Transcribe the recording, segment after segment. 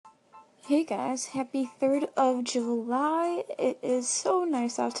Hey guys, happy 3rd of July. It is so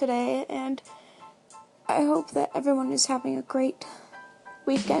nice out today, and I hope that everyone is having a great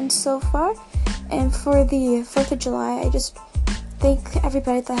weekend so far. And for the 4th of July, I just thank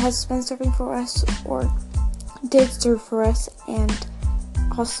everybody that has been serving for us or did serve for us, and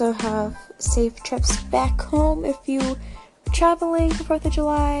also have safe trips back home if you are traveling for 4th of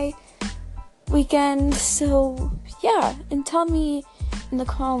July weekend. So, yeah, and tell me in the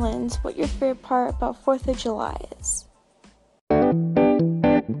comments what your favorite part about 4th of July is.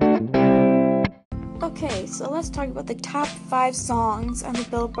 Okay, so let's talk about the top 5 songs on the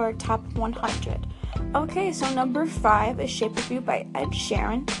Billboard Top 100. Okay, so number 5 is Shape of You by Ed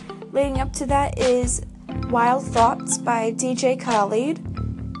Sheeran. Leading up to that is Wild Thoughts by DJ Khaled.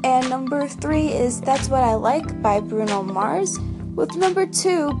 And number 3 is That's What I Like by Bruno Mars, with number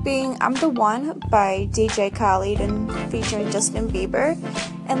 2 being I'm the One by DJ Khaled and featuring Justin Bieber.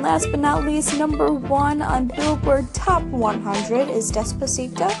 And last but not least, number 1 on Billboard Top 100 is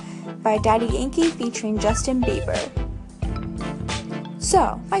Despacito by Daddy Yankee featuring Justin Bieber.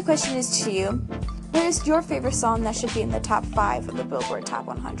 So, my question is to you, what is your favorite song that should be in the top 5 of the Billboard Top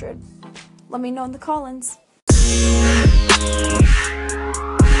 100? Let me know in the comments.